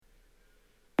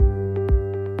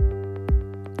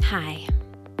Hi,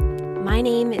 my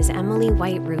name is Emily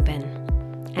White Rubin,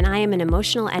 and I am an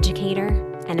emotional educator,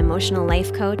 an emotional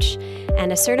life coach,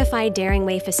 and a certified Daring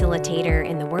Way facilitator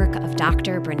in the work of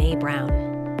Dr. Brené Brown.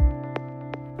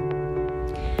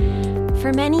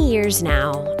 For many years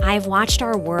now, I've watched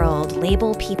our world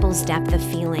label people's depth of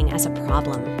feeling as a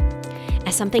problem,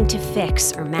 as something to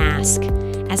fix or mask,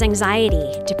 as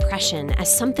anxiety, depression,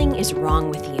 as something is wrong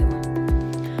with you.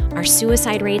 Our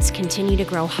suicide rates continue to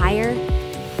grow higher,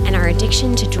 and our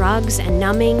addiction to drugs and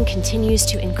numbing continues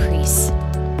to increase.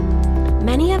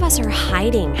 Many of us are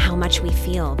hiding how much we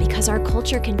feel because our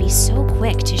culture can be so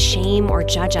quick to shame or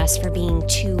judge us for being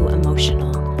too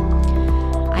emotional.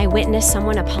 I witness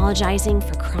someone apologizing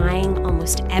for crying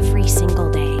almost every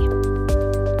single day.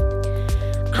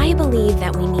 I believe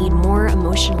that we need more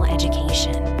emotional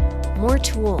education, more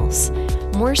tools,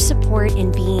 more support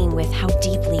in being with how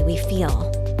deeply we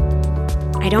feel.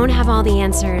 I don't have all the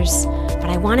answers, but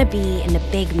I want to be in the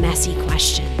big, messy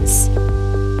questions.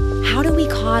 How do we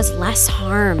cause less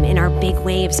harm in our big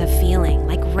waves of feeling,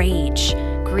 like rage,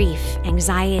 grief,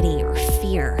 anxiety, or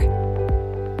fear?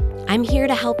 I'm here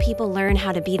to help people learn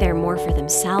how to be there more for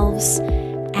themselves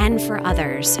and for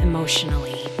others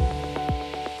emotionally.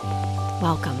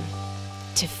 Welcome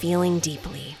to Feeling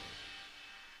Deeply.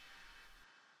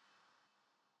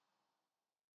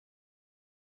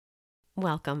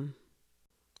 Welcome.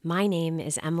 My name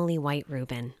is Emily White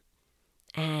Rubin,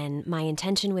 and my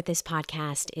intention with this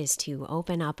podcast is to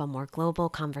open up a more global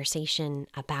conversation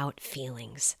about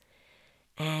feelings,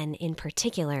 and in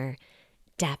particular,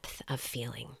 depth of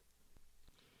feeling.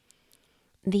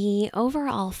 The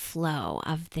overall flow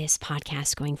of this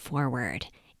podcast going forward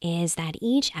is that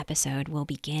each episode will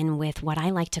begin with what I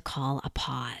like to call a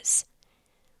pause,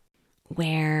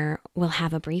 where we'll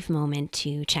have a brief moment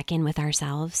to check in with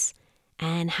ourselves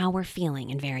and how we're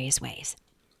feeling in various ways.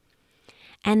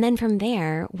 And then from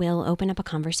there, we'll open up a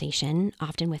conversation,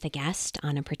 often with a guest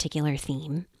on a particular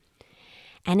theme.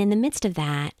 And in the midst of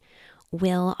that,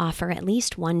 we'll offer at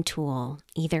least one tool,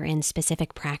 either in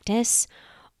specific practice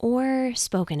or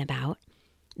spoken about,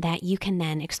 that you can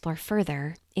then explore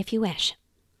further if you wish.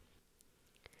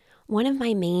 One of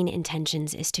my main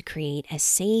intentions is to create as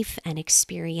safe and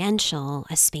experiential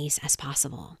a space as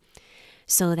possible,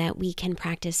 so that we can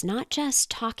practice not just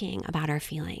talking about our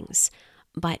feelings,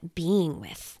 but being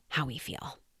with how we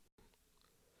feel.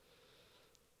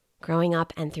 Growing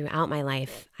up and throughout my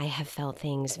life, I have felt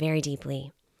things very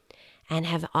deeply and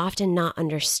have often not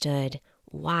understood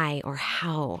why or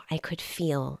how I could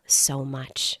feel so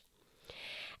much.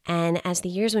 And as the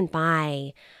years went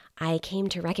by, I came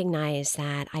to recognize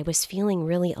that I was feeling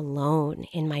really alone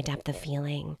in my depth of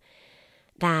feeling,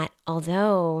 that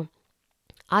although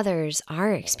others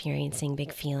are experiencing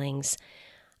big feelings,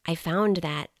 I found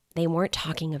that they weren't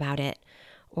talking about it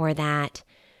or that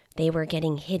they were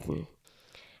getting hidden.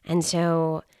 And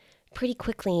so pretty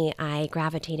quickly I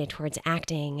gravitated towards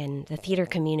acting and the theater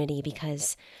community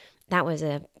because that was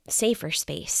a safer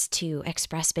space to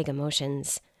express big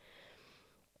emotions.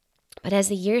 But as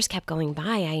the years kept going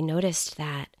by, I noticed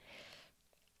that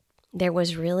there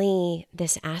was really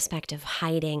this aspect of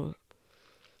hiding.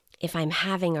 If I'm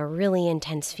having a really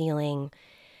intense feeling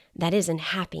that isn't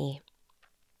happy,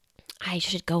 I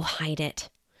should go hide it.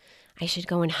 I should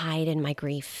go and hide in my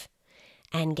grief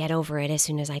and get over it as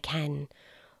soon as I can.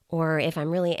 Or if I'm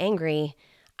really angry,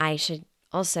 I should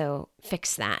also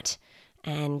fix that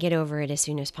and get over it as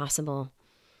soon as possible.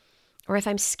 Or if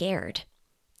I'm scared,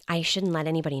 I shouldn't let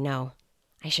anybody know.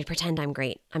 I should pretend I'm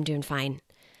great. I'm doing fine.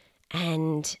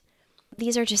 And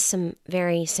these are just some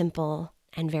very simple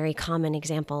and very common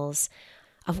examples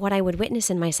of what I would witness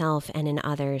in myself and in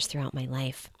others throughout my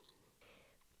life.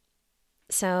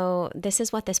 So this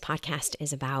is what this podcast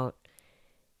is about,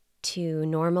 to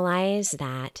normalize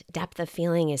that depth of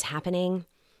feeling is happening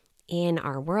in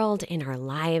our world, in our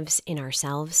lives, in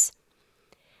ourselves,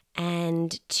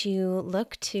 and to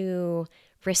look to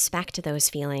respect those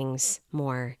feelings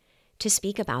more, to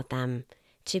speak about them,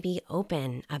 to be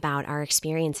open about our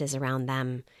experiences around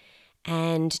them,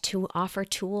 and to offer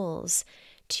tools,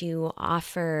 to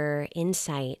offer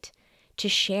insight, to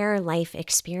share life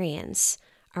experience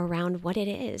around what it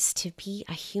is to be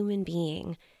a human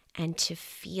being and to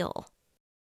feel.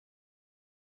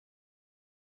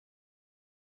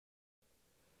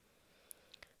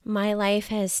 My life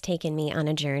has taken me on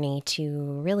a journey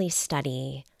to really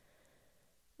study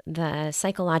the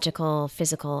psychological,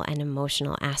 physical, and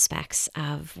emotional aspects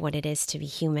of what it is to be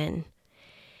human.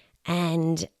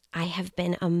 And I have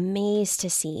been amazed to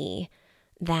see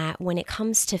that when it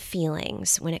comes to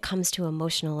feelings, when it comes to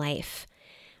emotional life,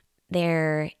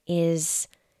 there is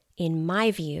in my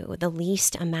view, the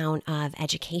least amount of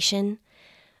education,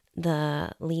 the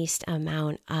least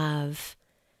amount of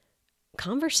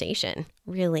conversation,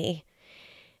 really.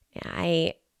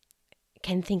 I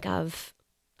can think of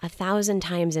 1,000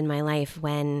 times in my life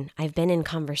when I've been in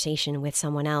conversation with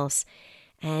someone else,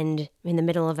 and in the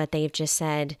middle of it, they've just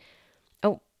said,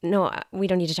 "Oh, no, we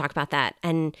don't need to talk about that,"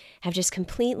 and have just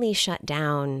completely shut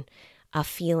down a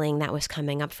feeling that was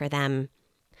coming up for them.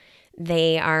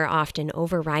 They are often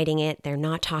overriding it. They're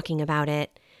not talking about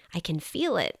it. I can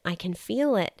feel it. I can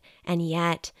feel it. And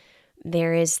yet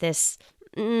there is this,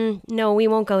 no, we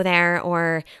won't go there,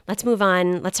 or let's move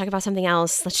on. Let's talk about something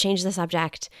else. Let's change the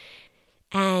subject.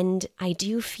 And I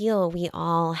do feel we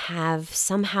all have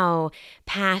somehow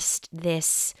passed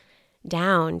this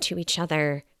down to each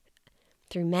other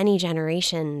through many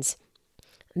generations,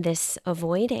 this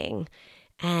avoiding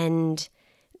and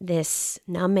this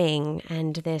numbing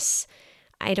and this,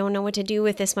 I don't know what to do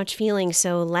with this much feeling,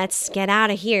 so let's get out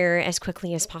of here as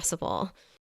quickly as possible.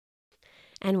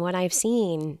 And what I've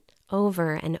seen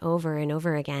over and over and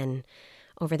over again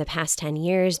over the past 10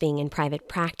 years, being in private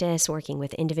practice, working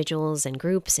with individuals and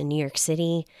groups in New York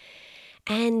City,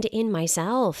 and in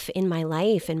myself, in my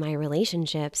life, in my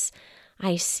relationships,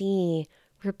 I see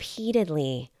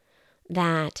repeatedly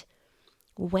that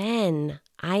when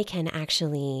I can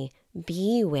actually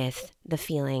be with the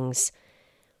feelings,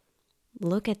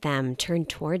 look at them, turn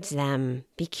towards them,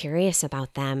 be curious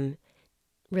about them,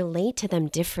 relate to them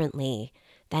differently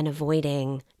than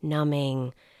avoiding,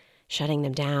 numbing, shutting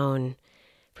them down,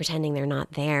 pretending they're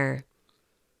not there.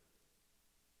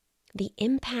 The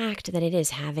impact that it is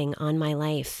having on my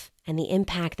life and the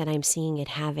impact that I'm seeing it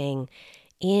having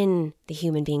in the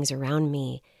human beings around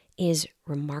me is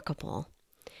remarkable.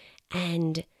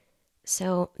 And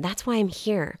so that's why I'm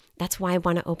here. That's why I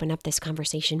want to open up this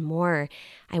conversation more.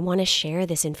 I want to share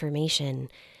this information.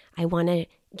 I want to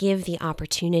give the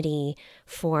opportunity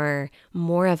for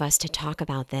more of us to talk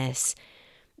about this,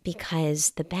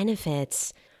 because the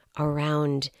benefits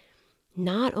around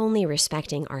not only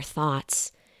respecting our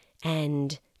thoughts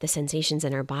and the sensations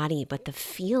in our body, but the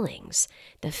feelings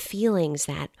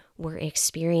that we're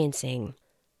experiencing.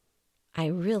 I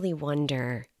really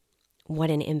wonder what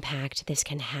an impact this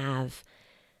can have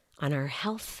on our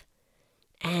health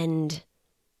and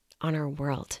on our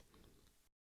world.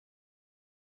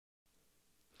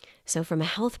 So from a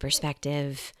health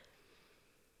perspective,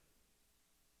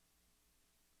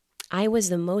 I was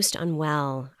the most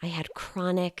unwell. I had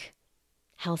chronic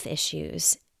health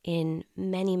issues in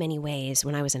many, many ways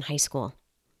when I was in high school.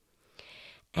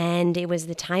 And it was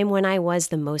the time when I was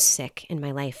the most sick in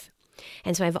my life.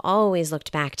 And so I've always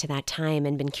looked back to that time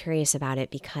and been curious about it,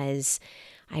 because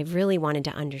I really wanted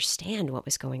to understand what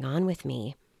was going on with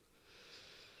me.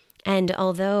 And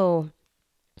although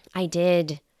I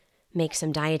did make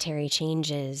some dietary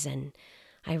changes and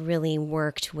I really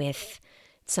worked with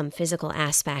some physical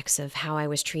aspects of how I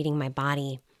was treating my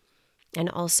body, and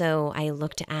also I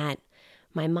looked at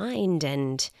my mind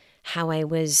and how I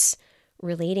was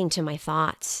relating to my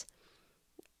thoughts,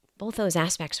 both those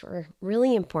aspects were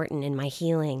really important in my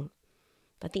healing.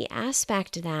 But the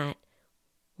aspect that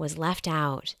was left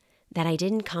out, that I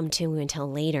didn't come to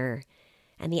until later,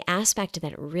 and the aspect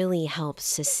that really helped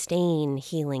sustain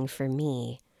healing for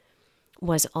me,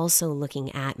 was also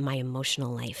looking at my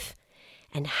emotional life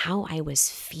and how I was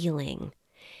feeling,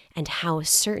 and how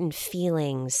certain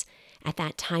feelings at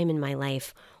that time in my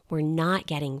life were not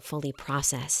getting fully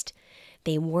processed.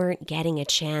 They weren't getting a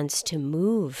chance to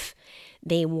move.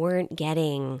 They weren't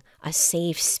getting a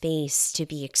safe space to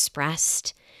be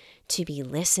expressed, to be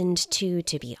listened to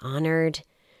be honored.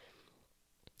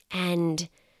 And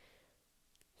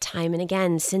time and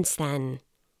again since then,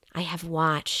 I have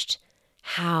watched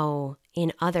how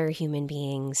in other human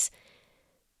beings,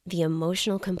 the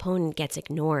emotional component gets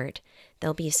ignored.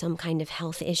 There'll be some kind of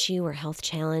health issue or health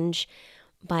challenge,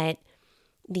 but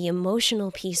the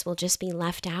emotional piece will just be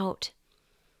left out.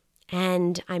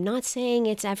 And I'm not saying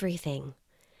it's everything,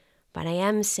 but I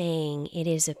am saying it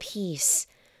is a piece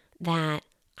that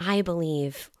I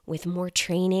believe with more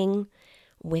training,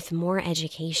 with more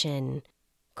education,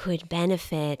 could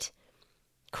benefit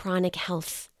chronic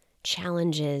health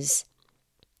challenges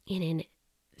in a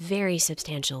very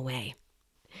substantial way.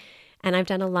 And I've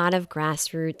done a lot of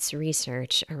grassroots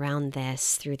research around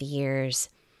this through the years.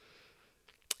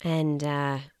 And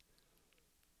I'm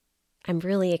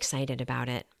really excited about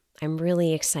it. I'm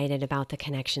really excited about the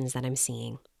connections that I'm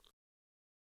seeing.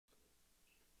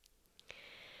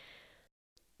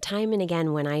 Time and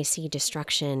again, when I see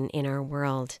destruction in our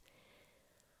world,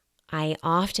 I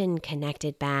often connect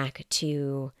it back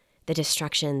to the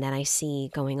destruction that I see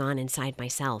going on inside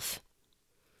myself.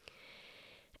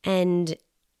 And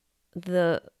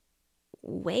the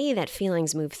way that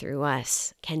feelings move through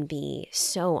us can be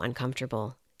so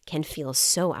uncomfortable, can feel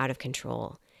so out of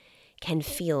control, can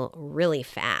feel really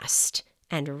fast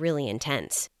and really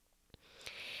intense.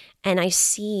 And I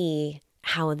see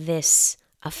how this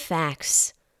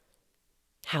affects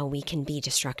how we can be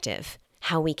destructive,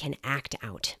 how we can act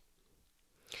out.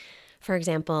 For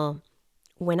example,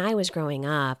 when I was growing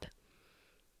up,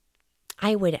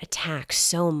 I would attack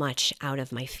so much out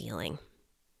of my feeling.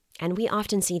 And we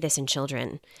often see this in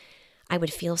children. I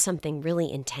would feel something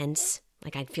really intense,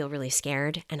 like I'd feel really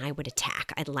scared, and I would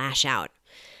attack. I'd lash out.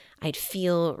 I'd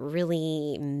feel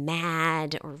really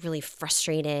mad or really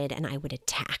frustrated, and I would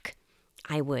attack.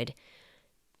 I would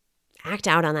act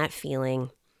out on that feeling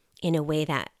in a way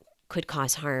that could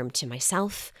cause harm to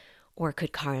myself or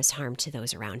could cause harm to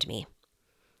those around me.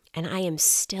 And I am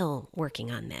still working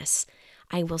on this.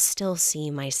 I will still see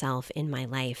myself in my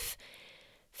life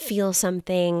feel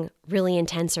something really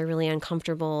intense or really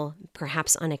uncomfortable,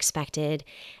 perhaps unexpected,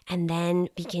 and then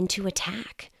begin to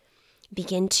attack,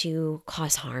 begin to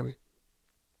cause harm.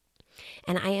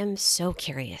 And I am so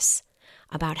curious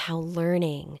about how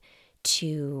learning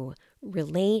to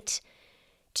relate,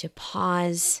 to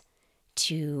pause,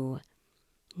 to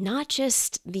not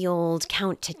just the old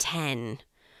count to 10,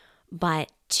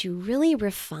 but to really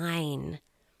refine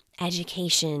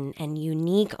education and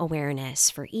unique awareness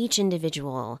for each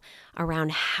individual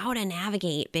around how to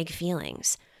navigate big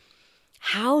feelings.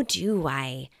 How do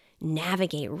I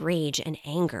navigate rage and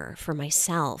anger for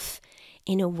myself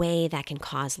in a way that can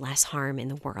cause less harm in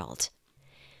the world?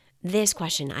 This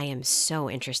question I am so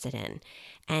interested in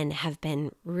and have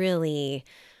been really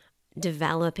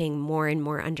developing more and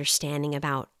more understanding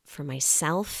about for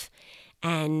myself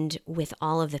and with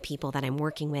all of the people that I'm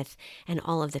working with and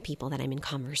all of the people that I'm in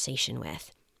conversation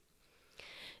with.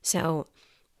 So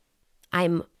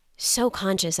I'm so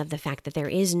conscious of the fact that there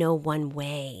is no one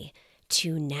way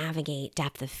to navigate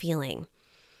depth of feeling,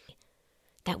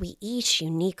 that we each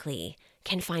uniquely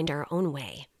can find our own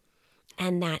way,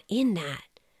 and that in that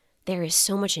there is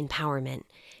so much empowerment,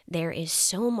 there is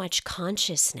so much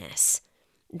consciousness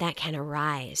that can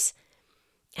arise,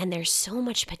 and there's so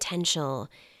much potential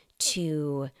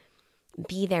to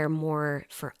be there more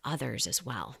for others as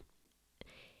well.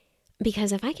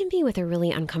 Because if I can be with a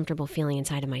really uncomfortable feeling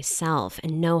inside of myself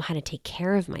and know how to take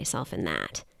care of myself in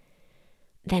that,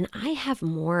 then I have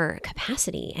more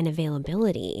capacity and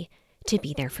availability to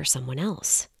be there for someone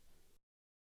else.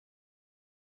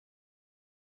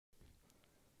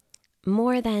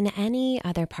 More than any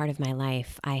other part of my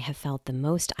life, I have felt the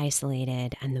most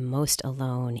isolated and the most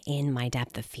alone in my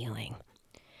depth of feeling.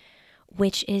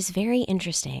 Which is very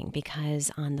interesting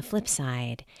because on the flip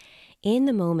side, in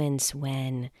the moments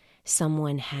when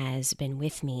someone has been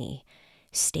with me,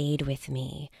 stayed with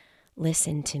me,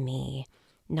 listened to me,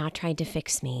 not tried to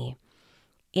fix me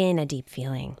in a deep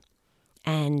feeling,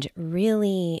 and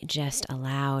really just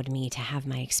allowed me to have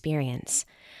my experience,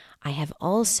 I have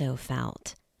also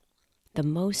felt the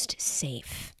most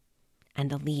safe and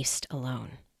the least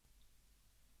alone.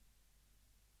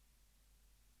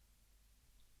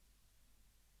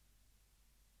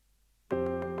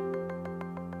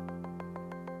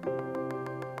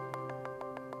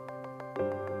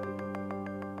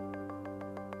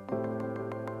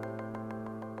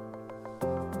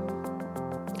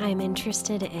 I'm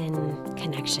interested in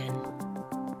connection,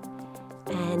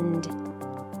 and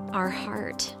our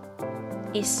heart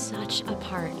is such a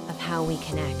part of how we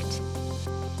connect.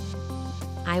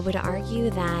 I would argue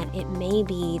that it may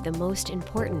be the most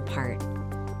important part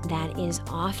that is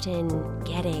often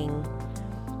getting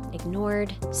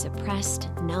ignored, suppressed,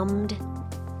 numbed.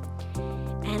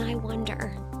 And I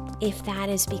wonder if that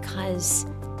is because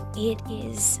it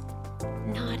is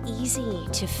not easy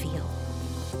to feel.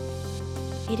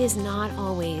 It is not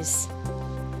always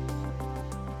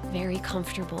very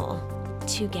comfortable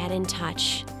to get in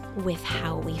touch with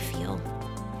how we feel,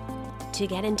 to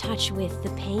get in touch with the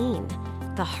pain,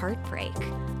 the heartbreak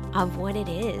of what it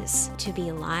is to be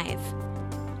alive,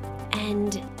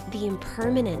 and the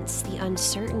impermanence, the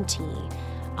uncertainty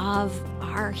of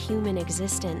our human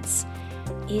existence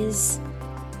it's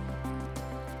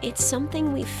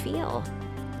something we feel.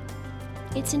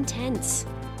 It's intense.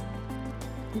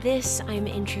 This I'm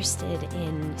interested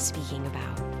in speaking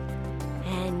about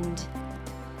and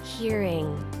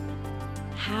hearing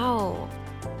how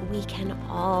we can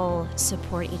all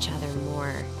support each other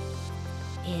more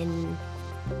in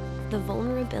the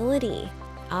vulnerability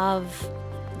of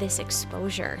this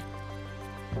exposure.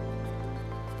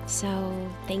 So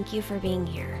thank you for being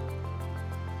here.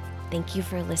 Thank you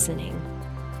for listening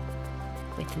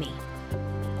with me.